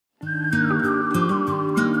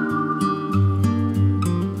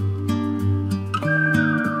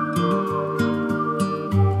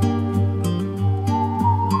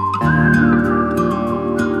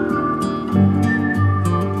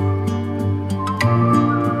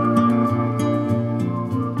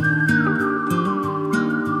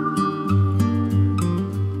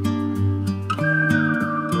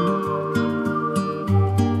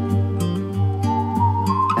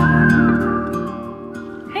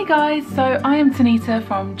Hey guys, so I am Tanita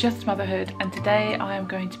from Just Motherhood, and today I am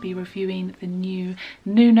going to be reviewing the new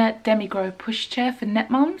Nuna Demi Grow pushchair for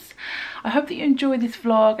Netmums. I hope that you enjoy this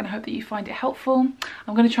vlog and I hope that you find it helpful.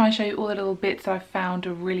 I'm going to try and show you all the little bits that I found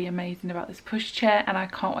are really amazing about this pushchair, and I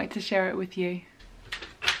can't wait to share it with you.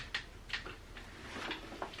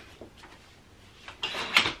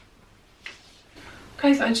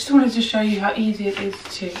 Okay, so I just wanted to show you how easy it is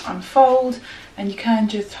to unfold, and you can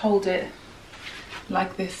just hold it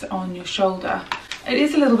like this on your shoulder. It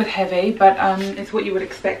is a little bit heavy, but it's what you would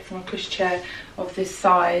expect from a pushchair of this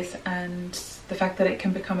size, and the fact that it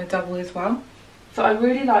can become a double as well. So I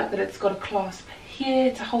really like that it's got a clasp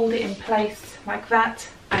here to hold it in place like that,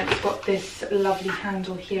 and it's got this lovely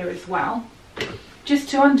handle here as well. Just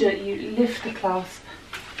to undo it, you lift the clasp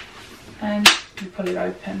and you pull it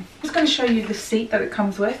open. I'm just going to show you the seat that it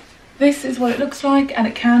comes with. This is what it looks like, and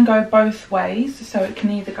it can go both ways, so it can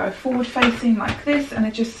either go forward facing like this and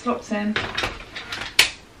it just slots in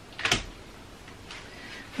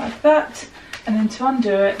like that, and then to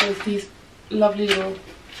undo it there's these lovely little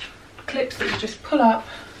clips that you just pull up,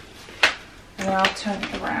 and then I'll turn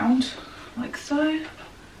it around like so.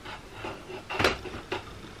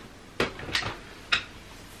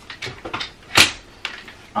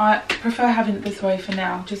 I prefer having it this way for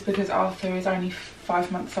now, just because Arthur is only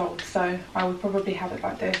 5 months old, so I would probably have it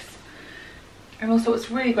like this. And also what's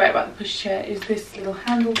really great about the pushchair is this little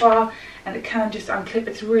handlebar, and it can just unclip.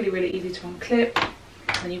 It's really easy to unclip,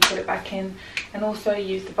 and you put it back in, and also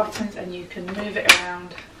use the buttons and you can move it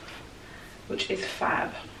around, which is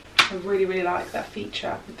fab. I really like that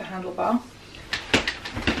feature with the handlebar.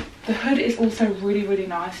 The hood is also really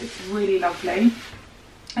nice. It's really lovely.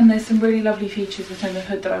 And there's some really lovely features within the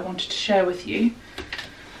hood that I wanted to share with you.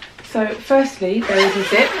 So firstly, there is a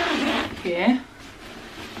zip here,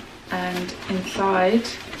 and inside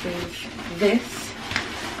is this,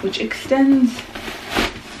 which extends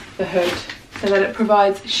the hood so that it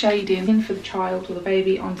provides shading for the child or the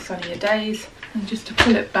baby on sunnier days. And just to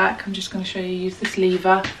pull it back, I'm just going to show you, use this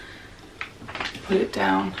lever, pull it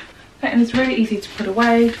down. Okay, and it's really easy to put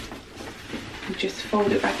away. You just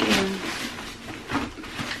fold it back in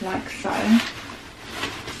like so,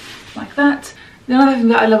 like that. The other thing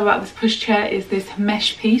that I love about this pushchair is this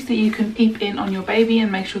mesh piece that you can peep in on your baby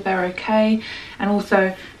and make sure they're okay, and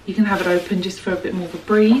also you can have it open just for a bit more of a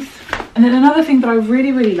breeze. And then another thing that I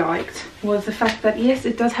really liked was the fact that yes,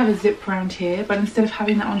 it does have a zip around here, but instead of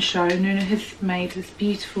having that on show, Nuna has made this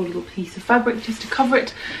beautiful little piece of fabric just to cover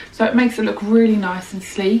it, so it makes it look really nice and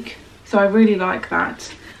sleek. So I really like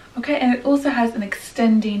that. Okay, and it also has an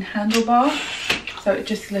extending handlebar, so it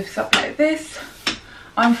just lifts up like this.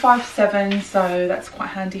 I'm 5'7", so that's quite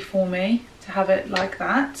handy for me to have it like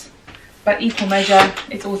that. But equal measure,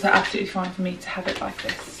 it's also absolutely fine for me to have it like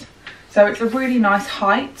this. So it's a really nice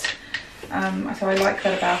height, so I like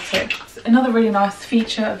that about it. Another really nice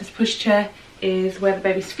feature of this pushchair is where the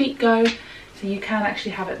baby's feet go. So you can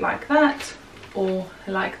actually have it like that or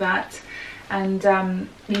like that. And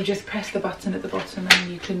you just press the button at the bottom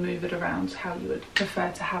and you can move it around how you would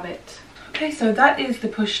prefer to have it. Okay, so that is the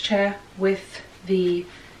pushchair with the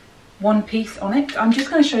one piece on it. I'm just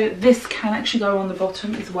going to show you that this can actually go on the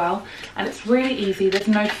bottom as well, and it's really easy. There's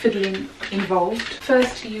no fiddling involved.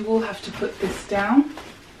 First, you will have to put this down.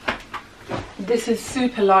 This is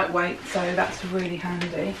super lightweight, so that's really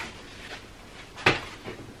handy.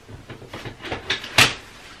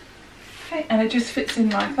 Okay, and it just fits in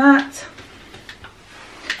like that.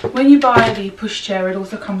 When you buy the pushchair, it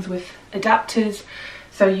also comes with adapters,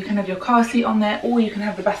 so you can have your car seat on there, or you can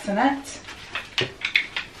have the bassinet.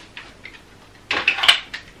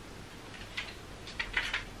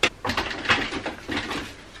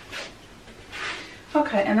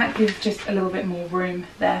 Okay, and that gives just a little bit more room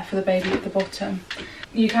there for the baby at the bottom.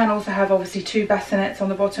 You can also have obviously 2 bassinets on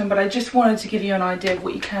the bottom, but I just wanted to give you an idea of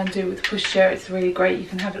what you can do with the pushchair. It's really great. You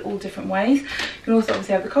can have it all different ways. You can also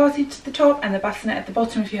obviously have the car seat at the top and the bassinet at the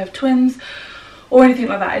bottom if you have twins or anything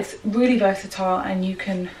like that. It's really versatile, and you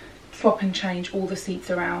can swap and change all the seats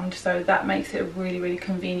around, so that makes it a really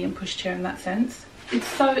convenient pushchair in that sense. It's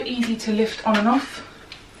so easy to lift on and off.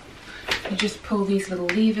 You just pull these little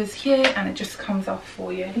levers here and it just comes off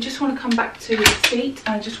for you. I just want to come back to the seat,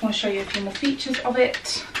 and I just want to show you a few more features of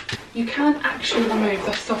it. You can actually remove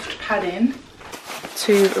the soft padding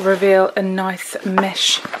to reveal a nice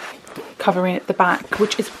mesh covering at the back,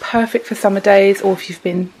 which is perfect for summer days, or if you've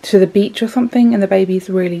been to the beach or something and the baby's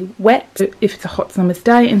really wet. So if it's a hot summer's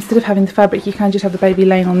day, instead of having the fabric, you can just have the baby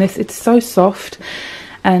laying on this. It's so soft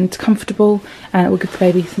and comfortable, and it will give the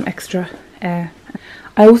baby some extra air.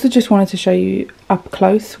 I also just wanted to show you up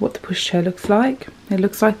close what the pushchair looks like. It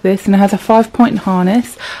looks like this, and it has a 5-point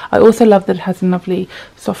harness. I also love that it has a lovely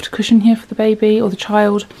soft cushion here for the baby or the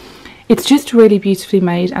child. It's just really beautifully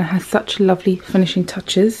made and has such lovely finishing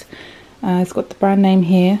touches. It's got the brand name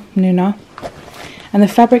here, Nuna. And the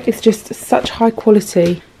fabric is just such high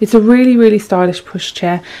quality. It's a really, really stylish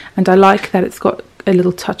pushchair, and I like that it's got a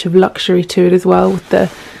little touch of luxury to it as well, with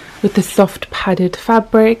the soft padded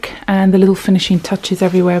fabric and the little finishing touches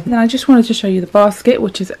everywhere. And then I just wanted to show you the basket,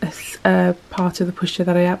 which is a part of the pushchair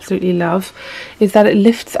that I absolutely love, is that it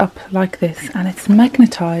lifts up like this and it's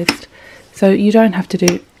magnetized, so you don't have to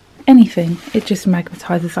do anything, it just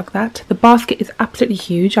magnetizes like that. The basket is absolutely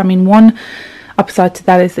huge. I mean, one upside to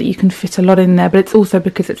that is that you can fit a lot in there, but it's also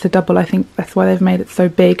because it's a double, I think that's why they've made it so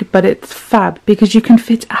big. But it's fab because you can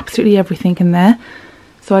fit absolutely everything in there,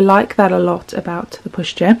 so I like that a lot about the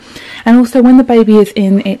pushchair. And also when the baby is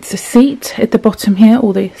in its seat at the bottom here,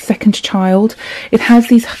 or the second child, it has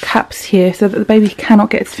these caps here so that the baby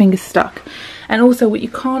cannot get its fingers stuck. And also what you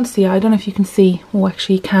can't see, I don't know if you can see, or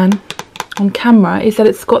actually you can on camera, is that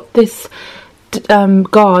it's got this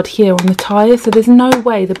guard here on the tyre, so there's no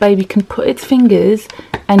way the baby can put its fingers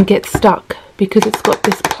and get stuck because it's got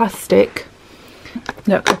this plastic.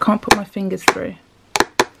 Look, I can't put my fingers through.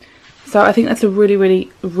 So I think that's a really,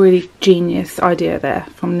 really, really genius idea there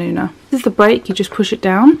from Nuna. This is the brake, you just push it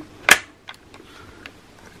down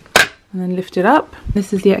and then lift it up.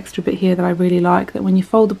 This is the extra bit here that I really like, that when you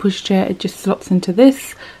fold the pushchair it just slots into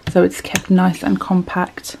this, so it's kept nice and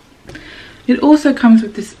compact. It also comes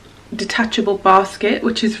with this detachable basket,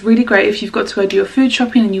 which is really great if you've got to go do your food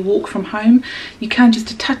shopping and you walk from home. You can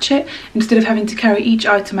just attach it instead of having to carry each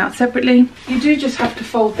item out separately. You do just have to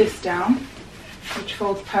fold this down, which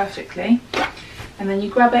folds perfectly, and then you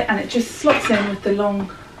grab it and it just slots in with the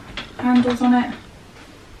long handles on it.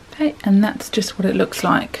 Okay, and that's just what it looks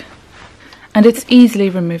like, and it's easily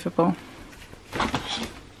removable,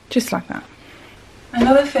 just like that.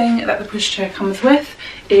 Another thing that the pushchair comes with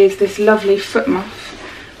is this lovely foot muff,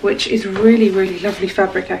 which is really, really lovely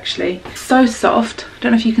fabric actually. So soft. I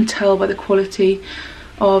don't know if you can tell by the quality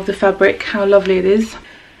of the fabric how lovely it is.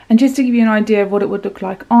 And just to give you an idea of what it would look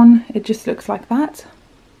like on, it just looks like that.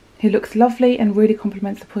 It looks lovely and really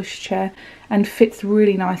complements the pushchair and fits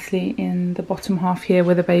really nicely in the bottom half here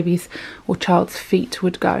where the baby's or child's feet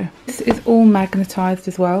would go. This is all magnetized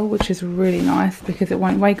as well, which is really nice because it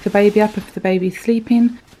won't wake the baby up if the baby's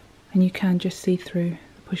sleeping, and you can just see through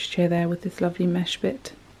the pushchair there with this lovely mesh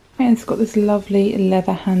bit. And it's got this lovely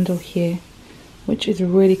leather handle here, which is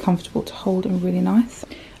really comfortable to hold and really nice.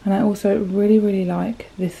 And I also really, really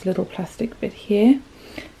like this little plastic bit here.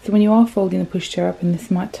 So when you are folding the pushchair up and this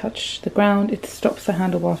might touch the ground, it stops the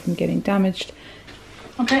handlebar from getting damaged.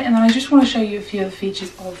 Okay, and then I just want to show you a few of the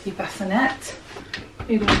features of the bassinet.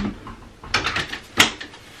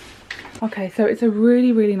 Okay, so it's a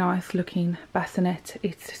really, really nice looking bassinet.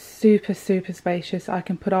 It's super, super spacious. I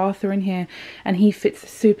can put Arthur in here and he fits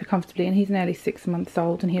super comfortably, and he's nearly 6 months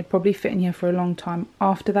old and he'd probably fit in here for a long time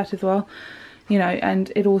after that as well. You know,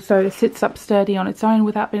 and it also sits up sturdy on its own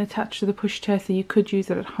without being attached to the pushchair, so you could use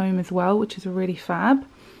it at home as well, which is really fab.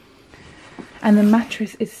 And the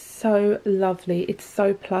mattress is so lovely. It's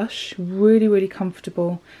so plush, really, really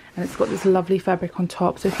comfortable, and it's got this lovely fabric on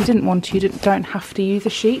top. So if you didn't want to, you don't have to use a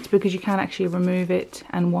sheet because you can actually remove it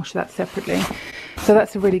and wash that separately. So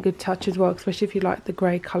that's a really good touch as well, especially if you like the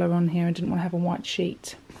grey colour on here and didn't want to have a white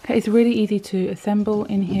sheet. Okay, it's really easy to assemble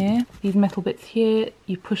in here. These metal bits here,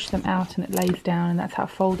 you push them out and it lays down, and that's how it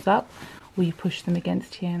folds up, or you push them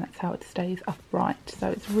against here and that's how it stays upright. So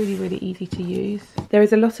it's really, really easy to use. There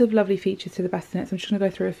is a lot of lovely features to the bassinet, so I'm just going to go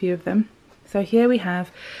through a few of them. So here we have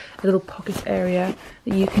a little pocket area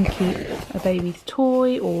that you can keep a baby's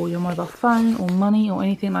toy or your mobile phone or money or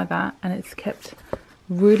anything like that, and it's kept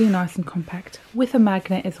really nice and compact with a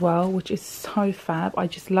magnet as well, which is so fab. I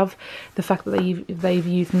just love the fact that they've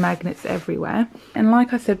used magnets everywhere. And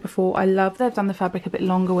like I said before, I love they've done the fabric a bit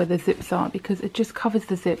longer where the zips are, because it just covers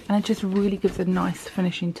the zip and it just really gives a nice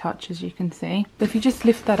finishing touch, as you can see. But if you just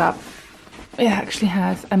lift that up, it actually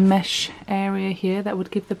has a mesh area here that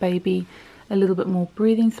would give the baby a little bit more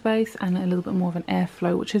breathing space and a little bit more of an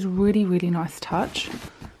airflow, which is really, really nice touch.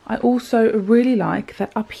 I also really like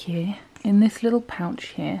that up here in this little pouch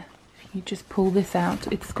here, if you just pull this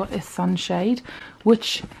out, it's got a sunshade,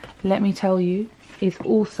 which, let me tell you, is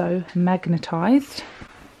also magnetized.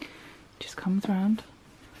 Just comes around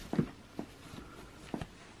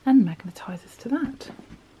and magnetizes to that.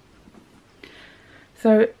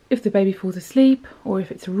 So if the baby falls asleep, or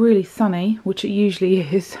if it's really sunny, which it usually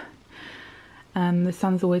is, and the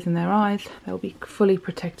sun's always in their eyes, they'll be fully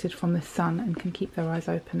protected from the sun and can keep their eyes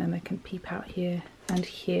open, and they can peep out here and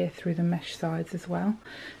here through the mesh sides as well.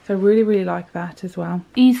 So I really like that as well.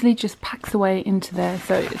 Easily just packs away into there,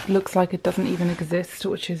 so it looks like it doesn't even exist,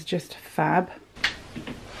 which is just fab.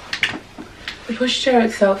 The pushchair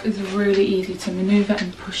itself is really easy to maneuver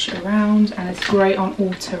and push around, and it's great on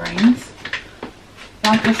all terrains.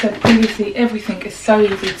 Like I said previously, everything is so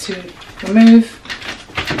easy to remove.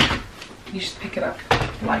 You just pick it up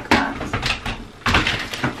like that.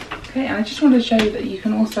 Okay, and I just wanted to show you that you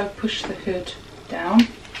can also push the hood down.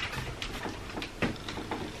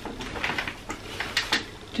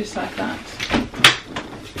 Just like that.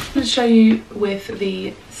 I'm going to show you with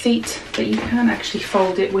the seat that you can actually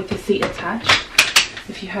fold it with the seat attached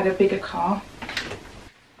if you had a bigger car.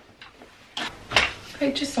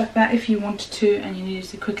 Okay, just like that. If you wanted to and you needed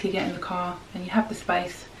to quickly get in the car and you have the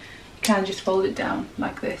space, you can just fold it down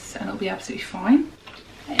like this and it'll be absolutely fine.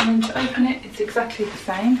 And then to open it, it's exactly the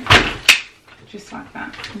same, just like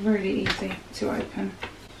that. Really easy to open.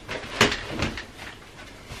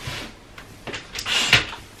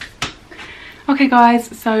 Okay guys,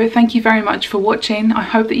 so thank you very much for watching. I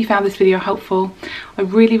hope that you found this video helpful. I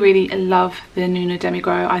really love the Nuna Demi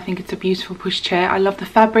Grow. I think it's a beautiful pushchair. I love the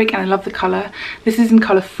fabric and I love the colour. This is in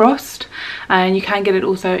colour Frost, and you can get it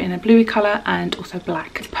also in a bluey colour and also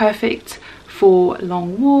black. It's perfect for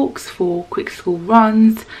long walks, for quick school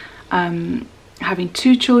runs, having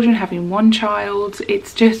 2 children, having 1 child.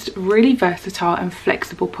 It's just really versatile and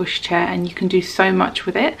flexible pushchair, and you can do so much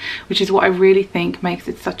with it, which is what I really think makes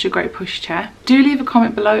it such a great pushchair. Do leave a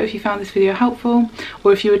comment below if you found this video helpful,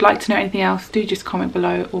 or if you would like to know anything else, do just comment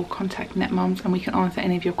below or contact Netmums and we can answer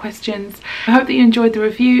any of your questions. I hope that you enjoyed the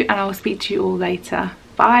review, and I will speak to you all later.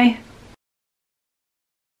 Bye!